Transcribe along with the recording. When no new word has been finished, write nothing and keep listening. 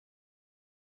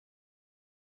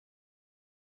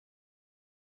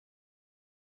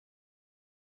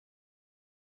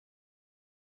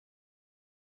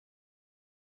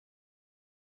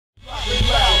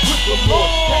the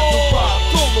Lord has arrived,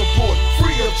 full aboard,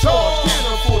 free of charge, can't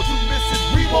afford to miss it,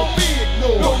 we won't be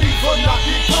ignored. No need for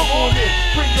knocking, come on in,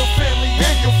 bring your family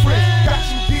and your friends, got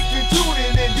you deep in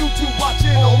tuning in, you two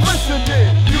watching or listening.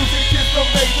 Music is the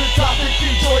major topic,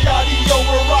 enjoy audio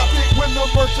erotic, when the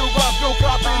merch arrives, no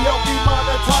copy, help me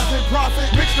monetize and profit,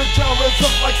 mix the genres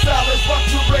up like salads, rock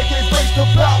to reggae, break the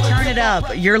balance. Turn it up,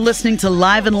 you're listening to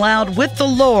Live and Loud with the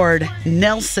Lord,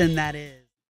 Nelson that is.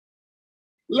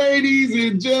 Ladies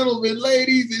and gentlemen,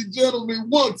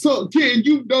 what's up? Ken,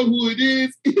 you know who it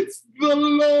is. It's the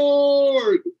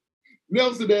Lord.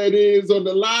 Nelson, that is, on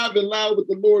the Live and Loud with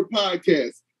the Lord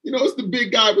podcast. You know, it's the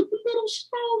big guy with the little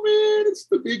show, man. It's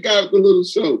the big guy with the little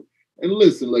show. And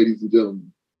listen, ladies and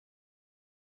gentlemen,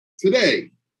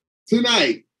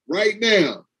 tonight, right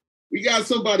now, we got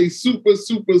somebody super,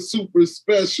 super, super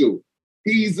special.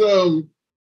 He's, man,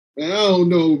 I don't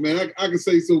know, man. I can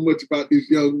say so much about this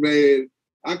young man.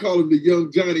 I call him the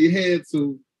young Johnny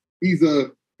Handsome. He's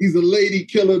a lady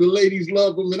killer. The ladies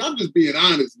love him. And I'm just being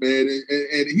honest, man.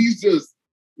 And he's just,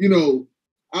 you know,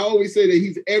 I always say that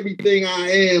he's everything I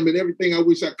am and everything I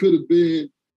wish I could have been.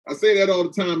 I say that all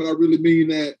the time, and I really mean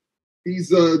that. He's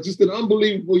just an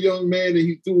unbelievable young man, and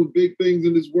he's doing big things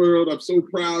in this world. I'm so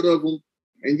proud of him.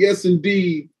 And yes,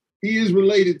 indeed, he is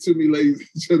related to me, ladies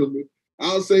and gentlemen.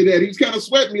 I'll say that. He's kind of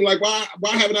sweating me like, why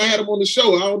haven't I had him on the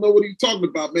show? I don't know what he's talking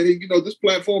about, man. You know, this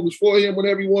platform is for him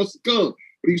whenever he wants to come.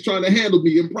 But he's trying to handle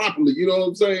me improperly, you know what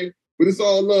I'm saying? But it's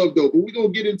all love, though. But we're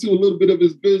going to get into a little bit of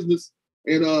his business.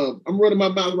 And I'm running my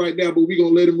mouth right now, but we're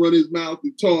going to let him run his mouth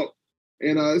and talk.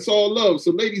 And it's all love. So,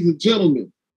 ladies and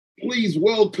gentlemen, please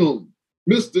welcome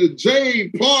Mr. J.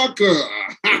 Parker.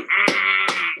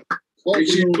 Make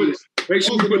sure you put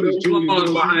the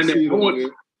applause behind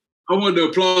that. I want the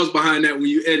applause behind that when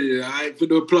you edit it. All right, put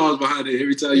the applause behind it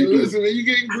every time you do it. Listen, man, you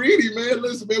getting greedy, man.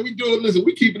 Listen, man, we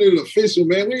keeping it official,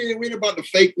 man. We ain't about the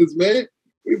fakeness, man.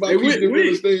 We about keeping it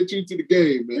real, staying true to the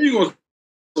game, man. You gonna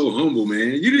so humble,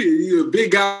 man. You're a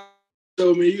big guy.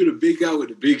 So, man, you're the big guy with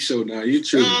the big show now. You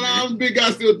true. Nah, I'm a big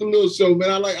guy still at the little show, man.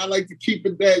 I like to keep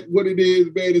it that what it is,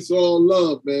 man. It's all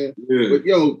love, man. Yeah. But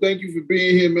yo, thank you for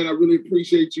being here, man. I really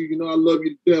appreciate you. You know, I love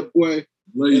you to death, boy.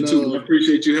 Love you too. I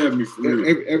appreciate you having me for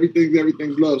real.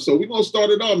 Everything's love. So we're gonna start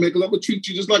it off, man, because I'm gonna treat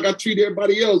you just like I treat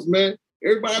everybody else, man.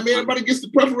 Everybody gets the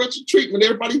preferential treatment.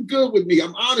 Everybody's good with me.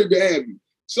 I'm honored to have you.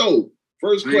 I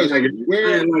ain't like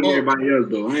everybody else,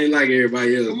 though. I ain't like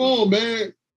everybody else. Come on,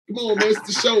 man. It's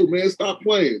the show, man. Stop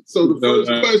playing. So the first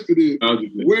question is,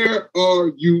 where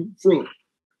are you from?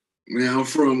 Man, I'm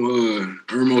from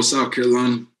Irmo, South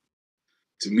Carolina.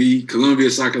 To me, Columbia,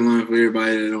 South Carolina, for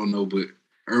everybody that don't know, but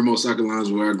Irmo, South Carolina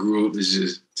is where I grew up. It's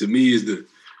just, to me, is the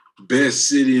best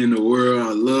city in the world.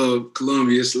 I love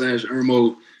Columbia /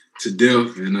 Irmo to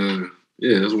death. And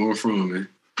yeah, that's where I'm from, man.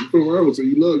 You from Irmo, so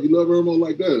you love Irmo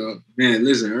like that, huh? Man,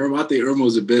 listen, Irmo, I think Irmo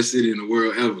is the best city in the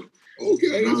world ever.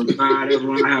 Okay. That's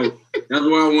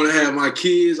why I want to have my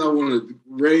kids. I want to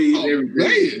raise everything.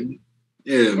 Man.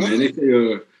 Yeah, wow. Man. They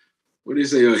say, what they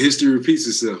say, history repeats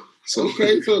itself. So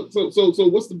okay, so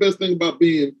what's the best thing about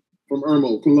being from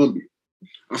Irmo, Columbia?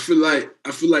 I feel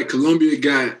like Columbia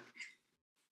got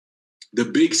the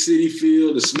big city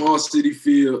feel, the small city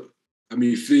feel. I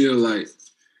mean, feel like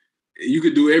you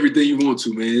could do everything you want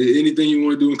to, man. Anything you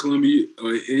want to do in Columbia,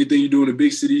 or anything you do in a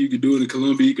big city, you could do it in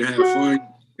Columbia. You can have fun,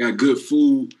 got good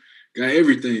food, got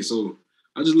everything. So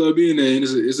I just love being there. And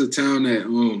it's a town that,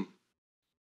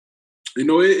 you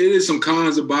know, it is some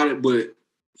cons about it, but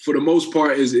for the most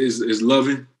part, is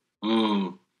loving.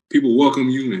 People welcome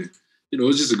you, and you know,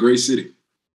 it's just a great city.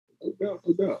 No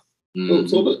doubt. Mm-hmm.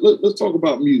 So let's talk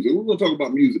about music. We're going to talk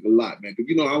about music a lot, man, because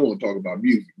you know I want to talk about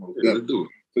music. Yeah, let's do it.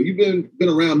 So you've been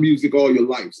around music all your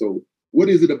life. So what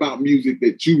is it about music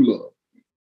that you love?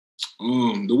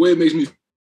 The way it makes me feel,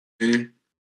 man.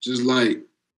 Just like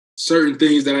certain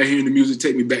things that I hear in the music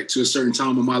take me back to a certain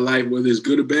time of my life, whether it's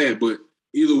good or bad. But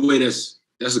either way, that's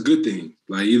a good thing.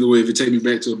 Like either way, if it takes me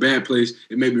back to a bad place,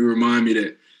 it made me remind me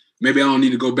that maybe I don't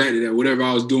need to go back to that. Whatever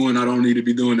I was doing, I don't need to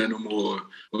be doing that no more.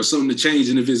 Or something to change.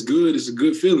 And if it's good, it's a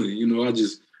good feeling. You know, I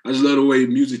just love the way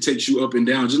music takes you up and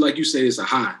down. Just like you say, it's a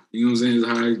high. You know what I'm saying? It's a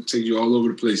high. It takes you all over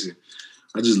the place. And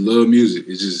I just love music.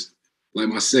 It's just like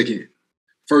my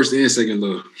first and second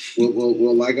love.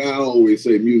 Well, like I always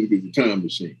say, music is a time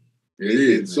machine. It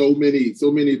is. And so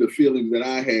many of the feelings that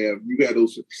I have, you got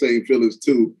those same feelings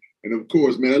too. And of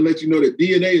course, man, I let you know that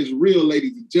DNA is real,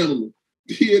 ladies and gentlemen.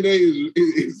 DNA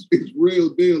is real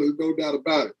deal. There's no doubt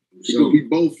about it. Because we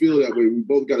both feel that way. We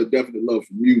both got a definite love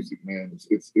for music, man.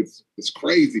 It's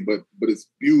crazy, but it's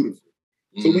beautiful.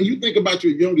 Mm. So when you think about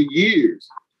your younger years,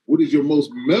 what is your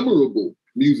most memorable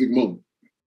music moment?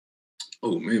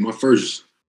 Oh man, my first.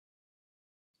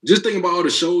 Just thinking about all the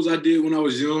shows I did when I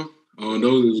was young.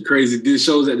 Those was crazy. Did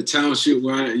shows at the township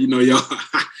where I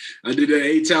did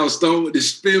that 8-town stone with the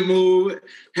spin move.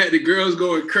 Had the girls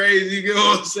going crazy. You know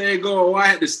what I'm saying? I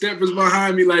had the steppers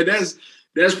behind me. Like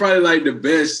that's probably like the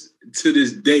best to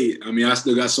this date. I mean, I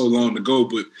still got so long to go,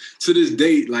 but to this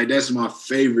date, like that's my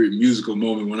favorite musical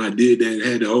moment when I did that and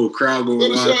had the whole crowd going.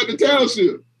 What a show at the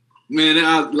township. Man,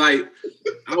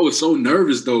 I was so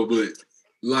nervous though, but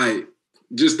like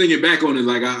just thinking back on it,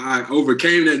 like I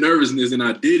overcame that nervousness and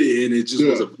I did it, and it just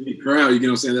was a big crowd. You know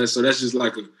what I'm saying? So that's just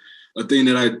like a thing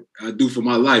that I do for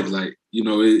my life. Like, you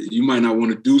know, you might not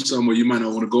want to do something, or you might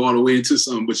not want to go all the way into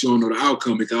something, but you don't know the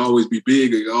outcome. It can always be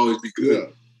big. It can always be good. Yeah.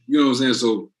 You know what I'm saying?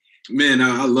 So, man,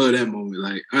 I love that moment.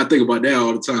 Like, I think about that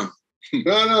all the time.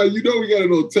 No, you know we got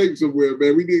it on tape somewhere,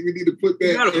 man. We need to put that.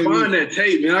 You gotta find that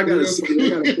tape, man. I gotta put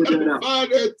that out.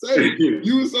 Find that tape.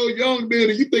 You were so young then,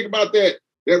 and you think about that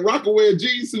Rockaway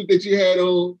jean suit that you had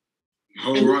on.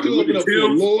 Oh, and right. you opened up for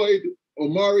Lloyd or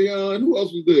Marion. Who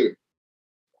else was there?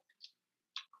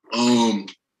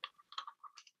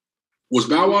 Was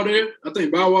Bow Wow there? I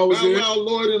think Bow Wow was there. Bow Wow,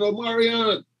 Lloyd, and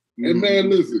Omarion. And man,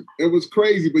 listen, it was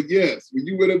crazy. But yes, when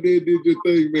you went up there and did your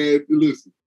thing, man,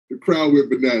 listen, the crowd went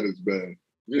bananas, man.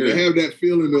 Yeah. And to have that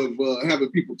feeling of having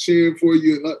people cheering for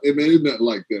you, and man, it's nothing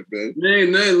like that, man. Man,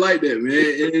 ain't nothing like that,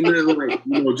 man. And then, like,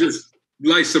 you know, just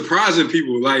like surprising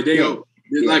people. Like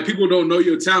like people don't know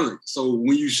your talent. So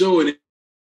when you show it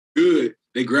good,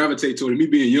 they gravitate toward it. Me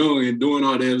being young and doing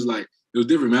all that, it was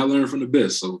different, man. I learned from the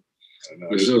best. So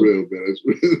it's real, man.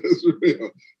 It's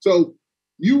real. So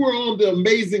you were on the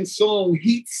amazing song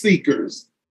Heat Seekers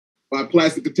by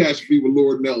Plastic Catastrophe with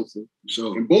Lord Nelson.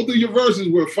 Sure. And both of your verses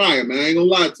were fire, man. I ain't gonna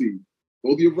lie to you.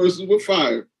 Both of your verses were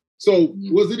fire. So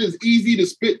was it as easy to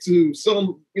spit to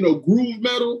some, you know, groove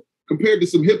metal compared to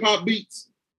some hip hop beats?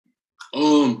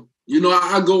 You know,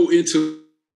 I go into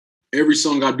every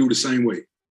song I do the same way.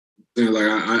 Like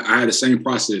I had the same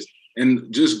process.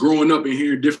 And just growing up and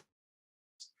hearing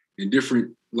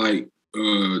different like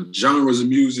genres of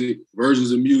music,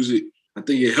 versions of music, I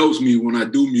think it helps me when I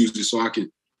do music so I can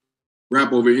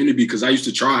rap over any beat, because I used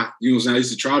to try, you know what I'm saying? I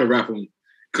used to try to rap on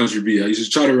country beat. I used to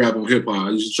try to rap on hip hop. I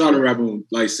used to try to rap on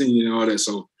like singing and all that.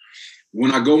 So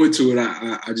when I go into it,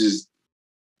 I just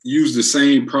use the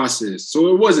same process.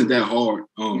 So it wasn't that hard.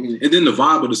 And then the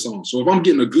vibe of the song. So if I'm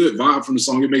getting a good vibe from the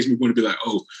song, it makes me want to be like,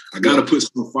 oh, I got to put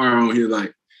some fire on here.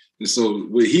 Like, and so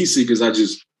with Heat Seekers, I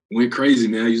just went crazy,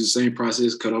 man. I used the same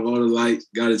process, cut off all the lights,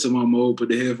 got into my mode, put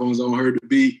the headphones on, heard the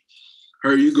beat,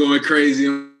 heard you going crazy,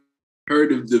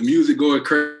 heard the music going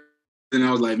crazy. And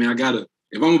I was like, man, I got to,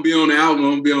 if I'm going to be on the album,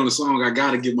 I'm going to be on the song, I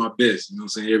got to give my best. You know what I'm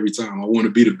saying? Every time I want to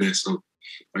be the best. So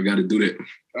I got to do that.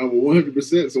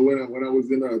 100%. So when I was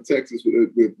in Texas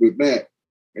with Matt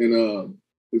and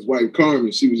his wife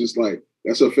Carmen, she was just like,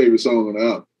 that's her favorite song on the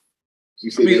album. She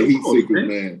said that Heat Seekers,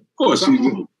 man. Of course.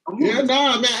 Man.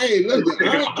 Hey, listen,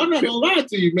 I'm not gonna lie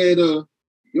to you, man.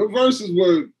 Your verses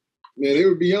were, man, they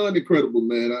were beyond incredible,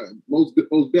 man. Most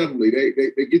definitely,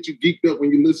 they get you geeked up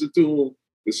when you listen to them.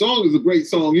 The song is a great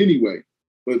song anyway,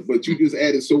 but you just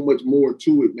added so much more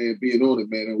to it, man. Being on it,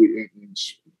 man, and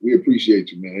we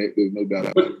appreciate you, man. There's no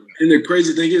doubt about it. And the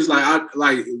crazy thing is,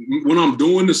 like, when I'm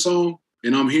doing the song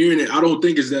and I'm hearing it, I don't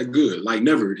think it's that good. Like,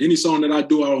 never. Any song that I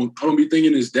do, I don't be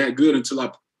thinking it's that good until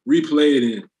I replay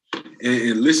it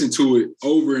and listen to it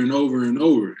over and over and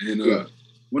over. And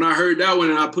when I heard that one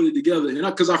and I put it together, and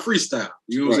because I freestyle,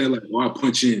 you know what I'm saying? Like, I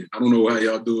punch in. I don't know how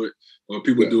y'all do it or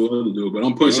people do it, others do it, but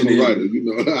I'm punching in. Writer, you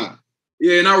know.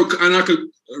 Yeah, and I could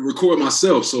record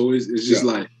myself, so it's just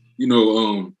like, you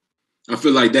know, I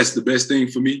feel like that's the best thing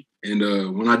for me. And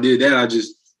when I did that, I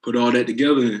just put all that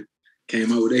together and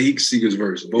came out with that Heat Seekers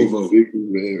verse, both of them.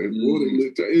 Man.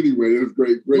 Anyway, it was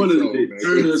great song, man.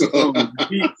 Turn us on,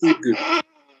 Heat Seekers.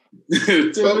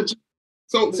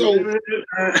 So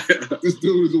this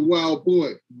dude is a wild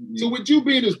boy. So with you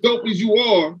being as dope as you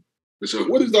are,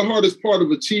 what is the hardest part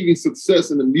of achieving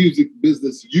success in the music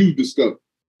business you discovered?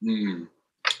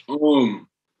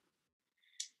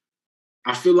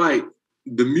 I feel like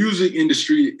the music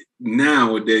industry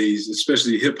nowadays,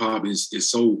 especially hip hop, is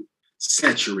so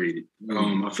saturated.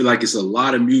 I feel like it's a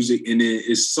lot of music and then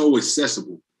it's so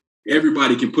accessible.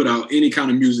 Everybody can put out any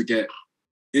kind of music at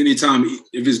any time.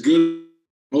 If it's good,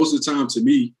 most of the time to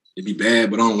me, it'd be bad,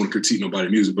 but I don't want to critique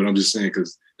nobody's music, but I'm just saying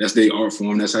because that's their art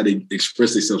form. That's how they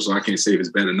express themselves. So I can't say if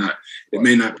it's bad or not. It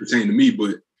may not pertain to me,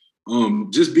 but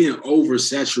just being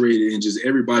oversaturated and just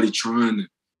everybody trying to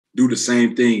do the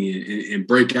same thing and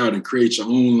break out and create your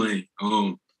own lane.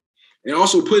 and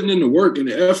also putting in the work and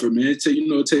the effort, man. It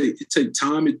take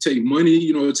time, it take money,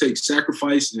 it takes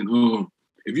sacrifice, and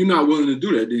if you're not willing to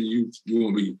do that, then you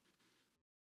won't be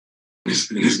in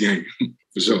this game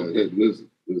for sure. Listen,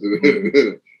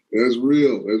 that's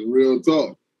real. That's real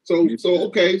talk. So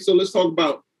okay. So let's talk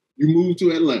about you moved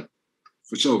to Atlanta.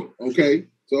 For sure. Okay.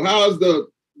 So how's the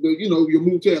your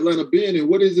move to Atlanta been, and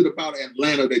what is it about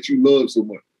Atlanta that you love so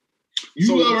much?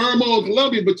 You love Irma and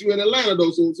Columbia, but you're in Atlanta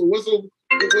though. So what's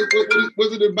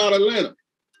it about Atlanta?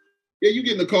 Yeah, you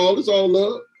getting the call. It's all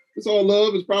love. It's all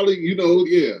love. It's probably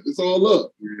it's all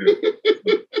love. Yeah.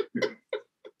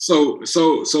 So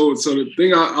the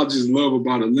thing I just love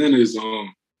about Atlanta is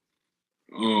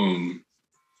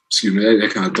excuse me,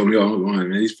 that kind of threw me off the line,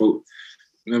 man. These folks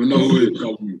never know who it is.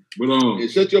 But and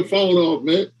shut your phone off,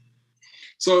 man.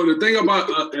 So the thing about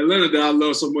Atlanta that I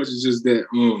love so much is just that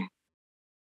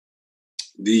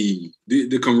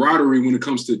the camaraderie when it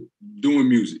comes to doing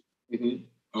music.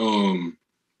 Mm-hmm.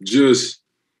 Just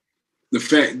the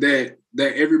fact that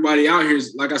everybody out here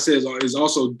is, like I said, is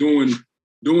also doing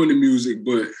the music,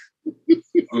 but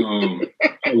hold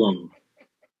on.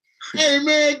 Hey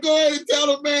man, go ahead and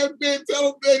tell him, man.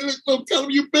 Tell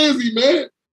him you're busy, man.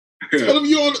 Tell him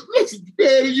you on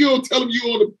you don't tell him you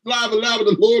on the Live and Loud with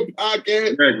the Lord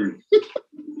podcast. Exactly.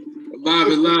 Live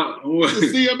and Loud.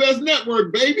 The CMS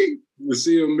Network, baby. The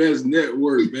CMS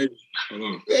Network, baby. Hold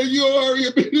on. Man, you hurry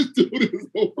up and just do this.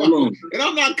 Hold on. And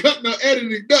I'm not cutting or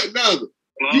editing nothing either.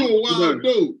 You a wild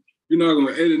dude. You're not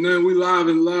gonna edit nothing. We Live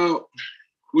and Loud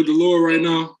with the Lord right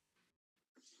now.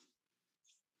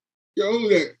 Yo, who's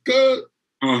that? Cuz?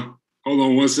 Hold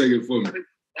on 1 second for me.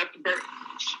 Happy birthday.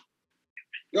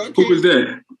 Who was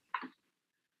that?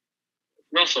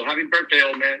 Russell, happy birthday,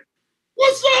 old man.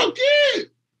 What's up, kid?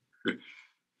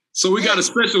 So we got a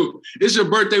special, it's your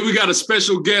birthday. We got a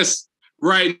special guest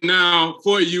right now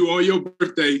for you on your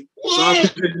birthday. What?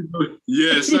 So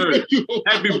yes, sir.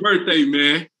 Happy birthday,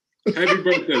 man. Happy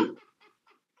birthday.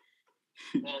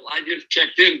 Well, I just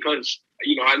checked in because,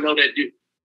 I know that you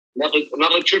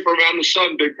another trip around the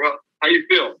sun, big bro. How you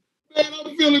feel? Man,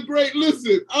 I'm feeling great.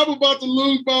 Listen, I'm about to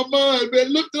lose my mind,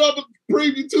 man. Lift it up and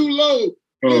preview too low.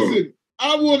 Listen,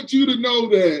 I want you to know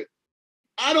that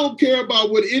I don't care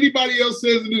about what anybody else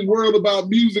says in this world about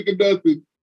music or nothing.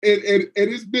 And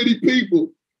it's many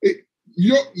people.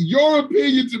 Your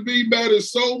opinion to me matters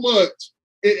so much.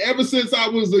 And ever since I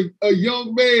was a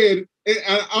young man, and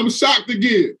I'm shocked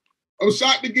again. I'm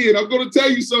going to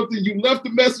tell you something. You left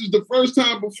the message the first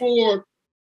time before,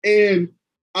 and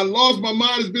I lost my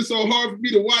mind. It's been so hard for me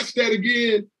to watch that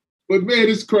again. But, man,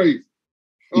 it's crazy.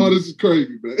 Oh, this is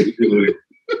crazy, man. It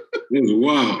was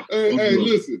wild. Hey,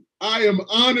 listen. I am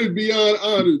honored beyond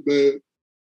honored, man.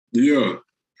 Yeah.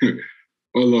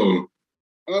 Hold on.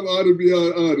 I'm honored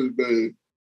beyond honored, man.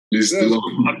 You're still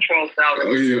on. I'm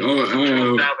 12,000 miles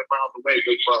away,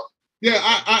 big bro. Yeah,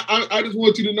 I just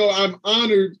want you to know I'm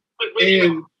honored.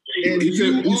 And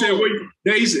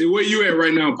he said, where you at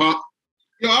right now, Pop?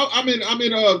 Yo, I'm in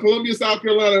Columbia, South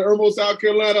Carolina, Irmo, South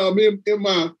Carolina. I'm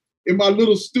in my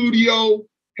little studio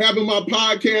having my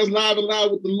podcast Live and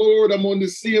Loud with the Lord. I'm on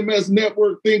this CMS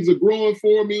network. Things are growing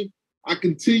for me. I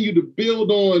continue to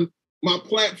build on my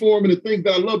platform and the things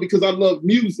that I love because I love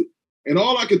music. And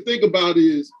all I can think about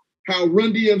is how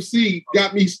Run DMC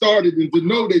got me started, and to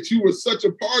know that you were such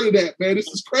a part of that, man. This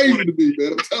is crazy to me,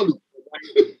 man. I'm telling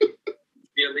you.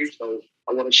 So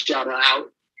I want to shout her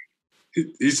out.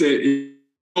 He said,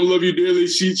 I love you dearly.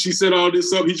 She set all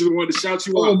this up. He just wanted to shout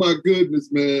you out. Oh my goodness,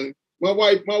 man. My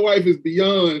wife is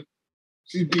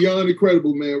she's beyond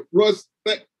incredible, man. Russ,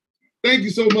 thank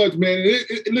you so much, man.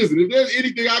 Listen, if there's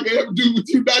anything I can ever do with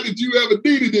you, not that you ever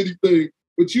needed anything,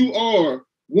 but you are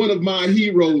one of my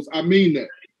heroes. I mean that.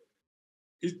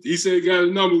 He said he got a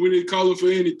number. We didn't call him for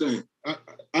anything.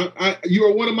 You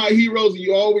are one of my heroes, and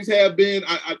you always have been.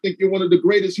 I think you're one of the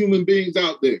greatest human beings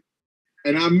out there,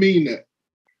 and I mean that.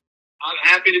 I'm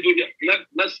happy to do your.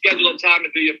 Let's schedule a time to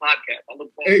do your podcast. I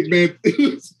look forward. Hey, man,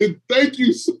 thank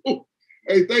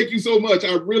you so much.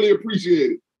 I really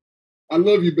appreciate it. I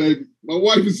love you, baby. My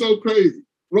wife is so crazy.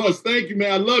 Russ, thank you,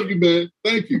 man. I love you, man.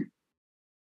 Thank you.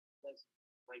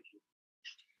 Thank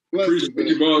you. Appreciate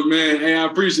you, boss, man. Hey, I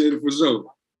appreciate it for sure.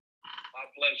 My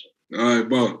pleasure. All right,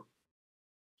 boss.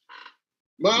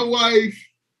 My wife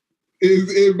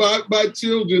is my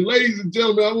children. Ladies and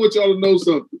gentlemen, I want y'all to know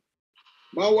something.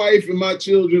 My wife and my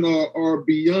children are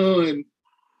beyond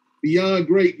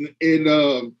great.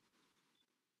 And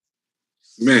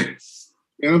man,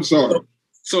 I'm sorry.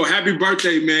 So happy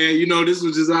birthday, man. This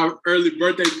was just our early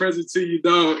birthday present to you,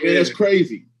 dog. Yeah, that's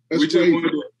crazy. We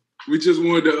just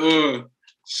wanted to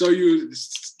show you,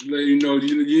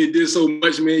 you did so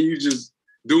much, man. You just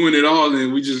doing it all,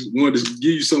 and we just wanted to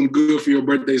give you something good for your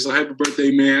birthday. So happy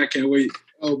birthday, man! I can't wait.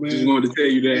 Oh man, just wanted to tell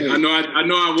you that. Hey.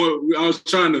 I was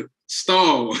trying to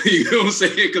stall. You know what I'm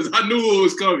saying? Because I knew it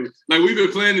was coming. Like we've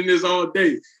been planning this all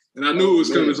day, and I knew it was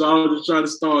coming. So I was just trying to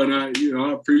stall, and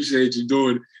I appreciate you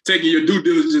taking your due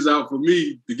diligence out for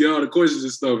me to get all the questions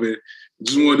and stuff. And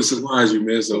just wanted to surprise you,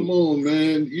 man. So come on,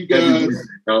 man, you guys.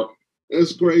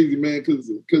 That's crazy, man.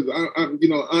 Because I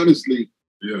honestly,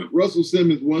 yeah, Russell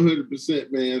Simmons,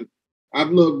 100%, man.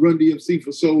 I've loved Run DMC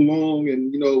for so long,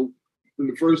 and from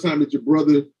the first time that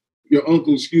your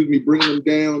uncle, bring them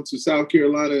down to South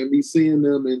Carolina and me seeing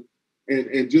them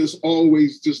and just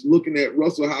always just looking at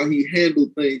Russell, how he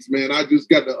handled things, man. I just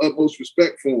got the utmost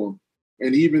respect for him.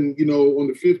 And even, on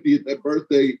the 50th, that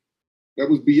birthday, that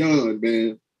was beyond,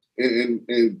 man.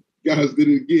 And guys did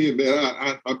it again,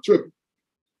 man. I'm tripping.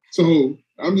 So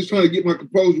I'm just trying to get my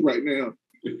composure right now.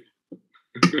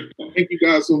 Thank you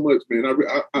guys so much, man.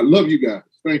 I love you guys.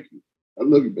 Thank you. I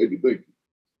love you, baby. Thank you.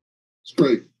 It's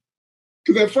crazy.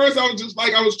 Because at first I was just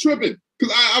like, I was tripping.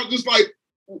 Because I was just like,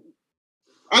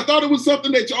 I thought it was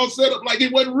something that y'all set up like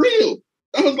it wasn't real.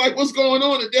 I was like, what's going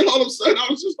on? And then all of a sudden I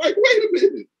was just like, wait a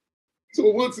minute. So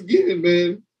once again,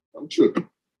 man, I'm tripping.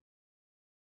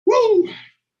 Woo!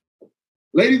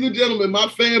 Ladies and gentlemen, my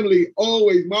family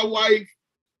always, my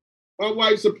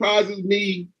wife surprises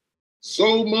me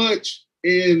so much.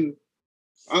 And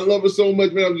I love her so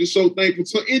much, man. I'm just so thankful.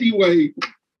 So anyway,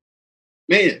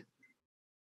 man,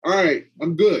 all right,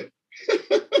 I'm good.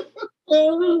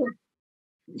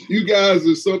 You guys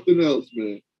are something else,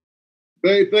 man.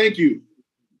 Thank you.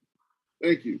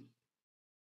 Thank you.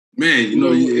 Man,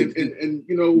 and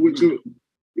with your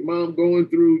mom going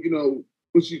through,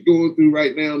 what she's going through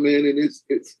right now, man, and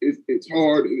it's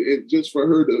hard. And just for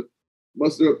her to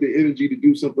muster up the energy to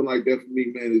do something like that for me,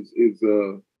 man,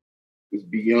 is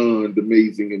beyond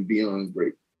amazing and beyond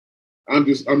great. I'm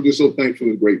just so thankful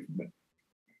and grateful, man.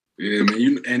 Yeah,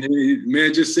 man.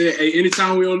 Man just said, hey,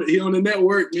 anytime he on the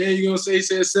network, man, he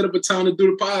said set up a time to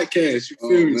do the podcast. You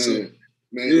feel me?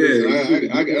 Man,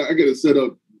 yeah, I got to set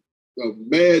up a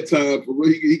mad time for where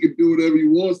he can do whatever he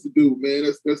wants to do, man.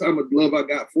 That's how much love I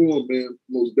got for him, man.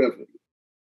 Most definitely.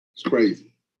 It's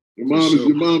crazy. Your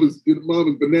mom is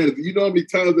bananas. You know how many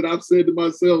times that I've said to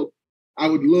myself, I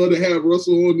would love to have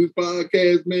Russell on this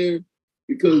podcast, man,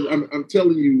 because I'm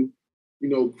telling you,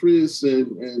 Chris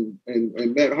and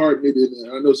Matt Hartnett,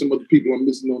 and I know some other people I'm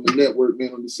missing on the network,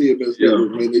 man, on the CMS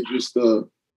network, man. They just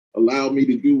allow me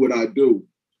to do what I do.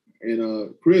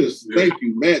 And Chris, thank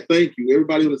you. Matt, thank you.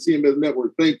 Everybody on the CMS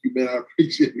network, thank you, man. I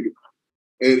appreciate it.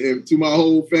 And to my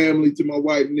whole family, to my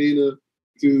wife Nina,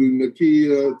 to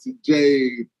Nakia, to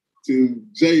Jay, to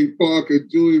Jay Parker,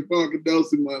 Julie Parker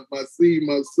Nelson, my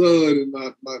son, and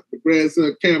my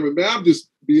grandson Cameron, man. I'm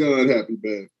just beyond happy,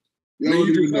 man.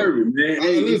 You deserve it, man.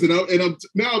 Listen,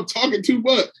 I'm talking too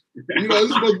much.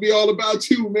 It's supposed to be all about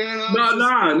you, man.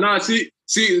 Nah. See,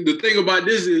 the thing about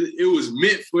this is it was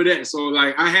meant for that. So,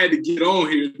 like, I had to get on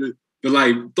here to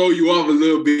like throw you off a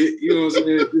little bit. You know what I'm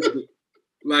saying?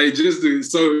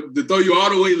 To throw you all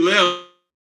the way left.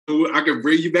 I can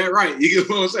bring you back right. You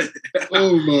know what I'm saying?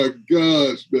 Oh my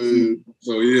gosh, man.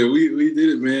 So yeah, we did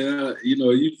it, man.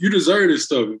 You deserve this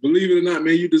stuff. Believe it or not,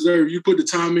 man, you deserve it. You put the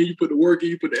time in, you put the work in,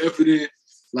 you put the effort in,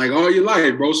 like all your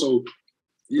life, bro. So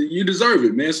you deserve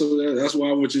it, man. So that's why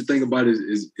I want you to think about it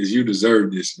is you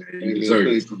deserve this, man. You deserve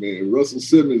it. Thank you, man. Russell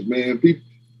Simmons, man.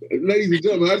 Ladies and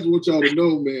gentlemen, I just want y'all to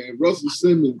know, man, Russell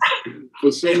Simmons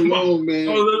for so long, man.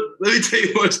 Let me tell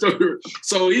you one story.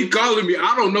 So he calling me.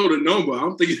 I don't know the number.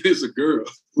 I'm thinking it's a girl.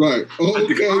 Right. Oh,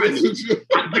 okay. I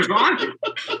declined it.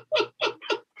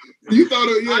 You thought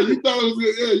it was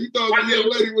a young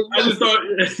lady was. I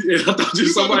thought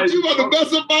just somebody. You about to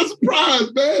mess up my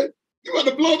surprise, man. You about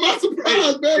to blow my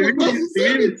surprise, man. With Russell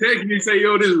Simmons. He text me say,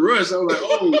 "Yo, this Rush." I was like,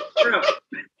 "Oh crap."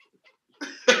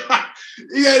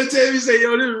 You got to tell me, say,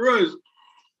 yo, this Rush.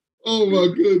 Oh, my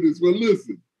goodness. Well,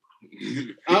 listen.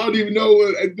 I don't even know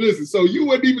what... Listen, so you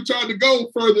weren't even trying to go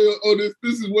further on this.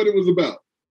 This is what it was about.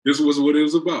 This was what it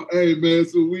was about. Hey, man,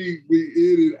 so we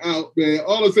in and out, man.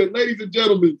 All of a sudden, ladies and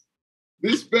gentlemen,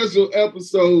 this special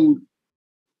episode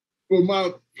for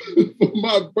my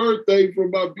birthday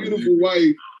from my beautiful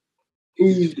wife,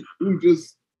 who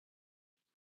just...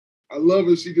 I love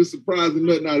her. She just surprised the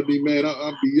nothing out of me, man.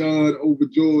 I'm beyond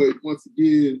overjoyed. Once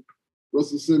again,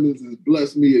 Russell Simmons has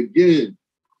blessed me again.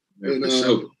 And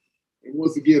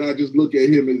once again, I just look at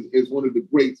him as one of the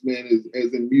greats, man,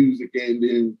 as in music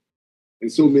and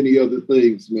so many other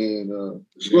things, man.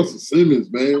 Russell Simmons,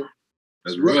 man.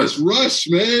 That's Rush. Rush,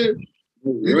 man.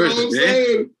 You know what I'm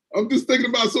saying? I'm just thinking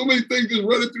about so many things just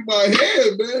running through my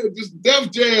head, man. Just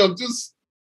Def Jam, just.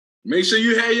 Make sure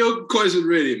you have your questions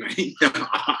ready, man.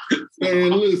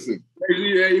 Man, listen. Make sure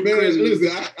you have your questions.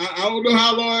 Listen, I don't know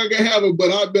how long I can have them,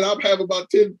 but I bet I have about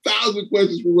 10,000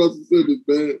 questions for Russell Simmons,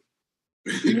 man.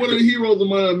 He's one of the heroes of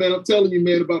mine, man. I'm telling you,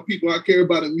 man, about people I care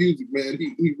about in music, man.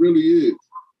 He really is.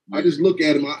 I just look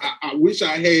at him. I wish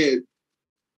I had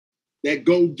that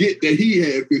go-get that he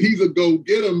had, because he's a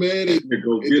go-getter, man. And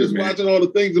just watching all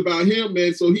the things about him,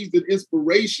 man. So he's an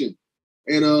inspiration.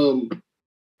 And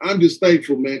I'm just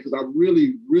thankful, man, because I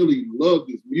really, really love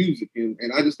this music. And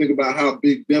I just think about how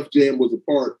big Def Jam was a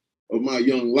part of my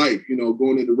young life, you know,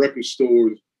 going into record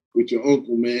stores with your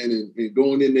uncle, man, and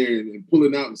going in there and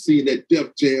pulling out and seeing that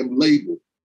Def Jam label.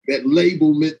 That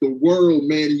label meant the world,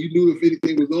 man. And you knew if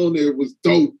anything was on there, it was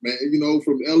dope, man. You know,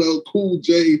 from LL Cool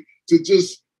J to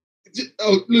just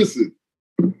listen.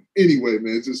 Anyway,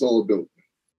 man, it's just all dope.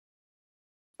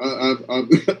 I'm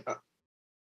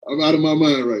out of my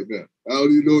mind right now. I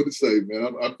don't even know what to say, man.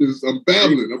 I'm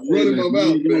babbling. I'm running my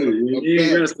mouth, man. You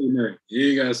ain't gotta say nothing. You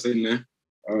ain't gotta say nothing.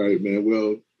 All right, man.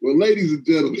 Well, ladies and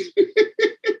gentlemen,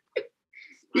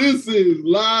 this is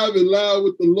Live and Loud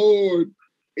with the Lord.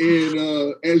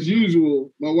 And as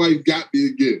usual, my wife got me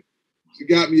again. She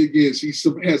got me again. She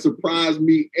has surprised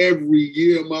me every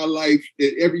year of my life.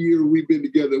 And every year we've been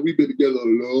together a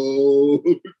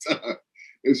long time.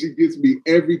 And she gets me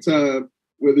every time,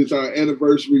 whether it's our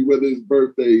anniversary, whether it's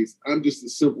birthdays. I'm just a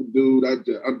simple dude.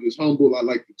 I'm just humble. I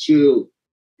like to chill.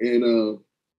 And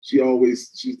she's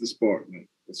the spark, man.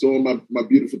 And so are my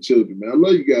beautiful children, man. I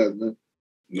love you guys, man.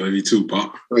 Love you too,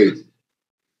 Pop. Crazy.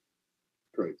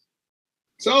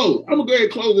 So I'm gonna go ahead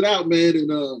and close it out, man.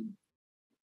 And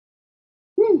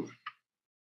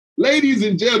ladies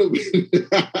and gentlemen,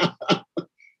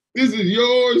 this is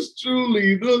yours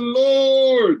truly, the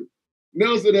Lord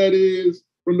Nelson, that is,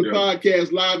 from the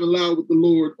podcast Live and Loud with the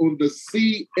Lord on the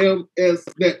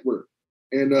CMS Network.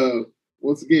 And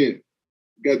once again,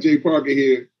 we got Jay Parker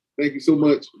here. Thank you so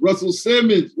much. Russell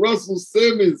Simmons,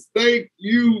 thank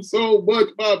you so much,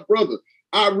 my brother.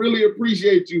 I really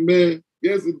appreciate you, man.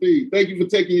 Yes, indeed. Thank you for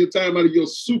taking your time out of your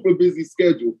super busy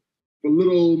schedule for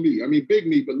little old me. I mean, big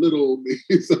me, but little old me.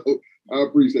 So I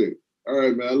appreciate it. All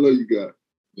right, man. I love you guys.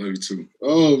 Love you too.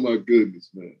 Oh, my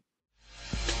goodness, man.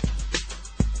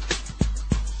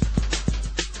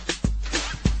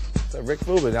 So Rick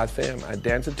Rubin, I say him, I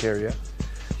dance interior.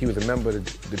 He was a member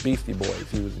of the Beastie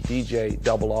Boys. He was a DJ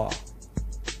Double R.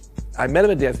 I met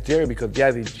him at Dance Interior because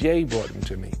Jazzy J brought him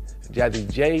to me. Jazzy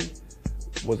J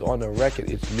was on the record,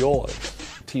 It's Yours.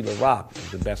 Tila Rock was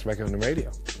the best record on the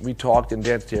radio. We talked in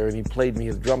Dance Interior and he played me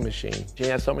his drum machine. He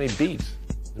had so many beats.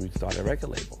 We started a record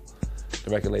label.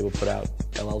 The record label put out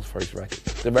LL's first record.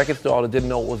 The record store didn't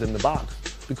know what was in the box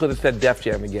because it said Def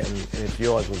Jam again, and It's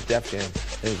Yours was Def Jam.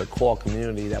 And it was a core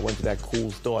community that went to that cool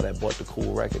store that bought the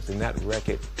cool records, and that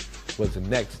record was the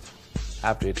next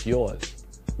after It's Yours.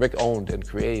 Rick owned and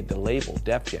created the label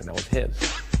Def Jam, that was his.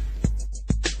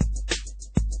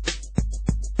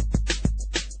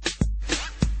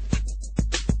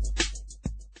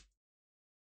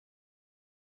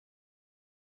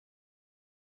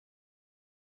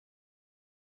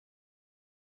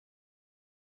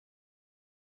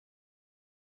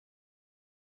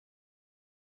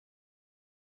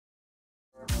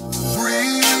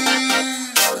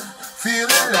 Feel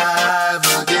alive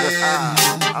again.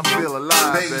 I feel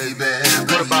alive, baby.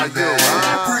 What about you?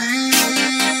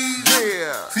 Breathe.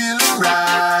 Yeah. Feeling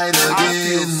right again. I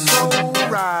feel so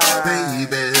right.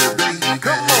 Baby.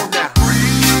 Come on now.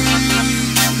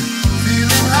 Breathe.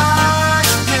 Feeling high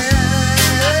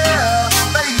again.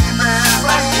 Baby.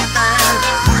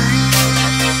 Breathe.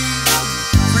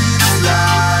 Free to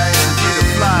fly again. Free to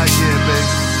fly again, baby.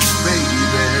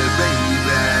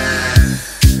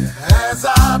 As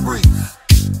I breathe,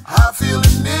 I feel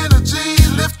an energy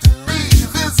lifting me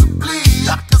visibly.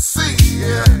 I can see,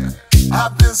 yeah.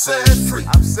 I've been set free.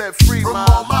 I'm set free from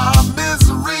all my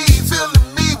misery,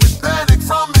 filling me with panic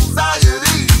from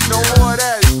anxiety. No more of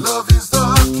that. Love is the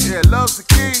key. Yeah, love's the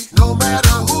key. No matter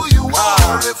who you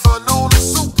are, if I know the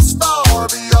superstar,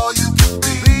 be all you can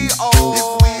be. If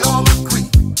we all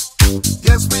agree,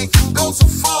 yes, we can go so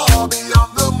far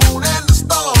beyond the moon and the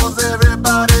stars.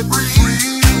 Everybody breathe.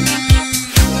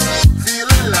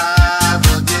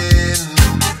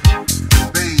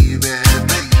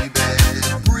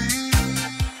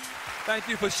 Thank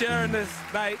you for sharing this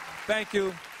night. Thank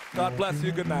you. God bless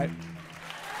you. Good night.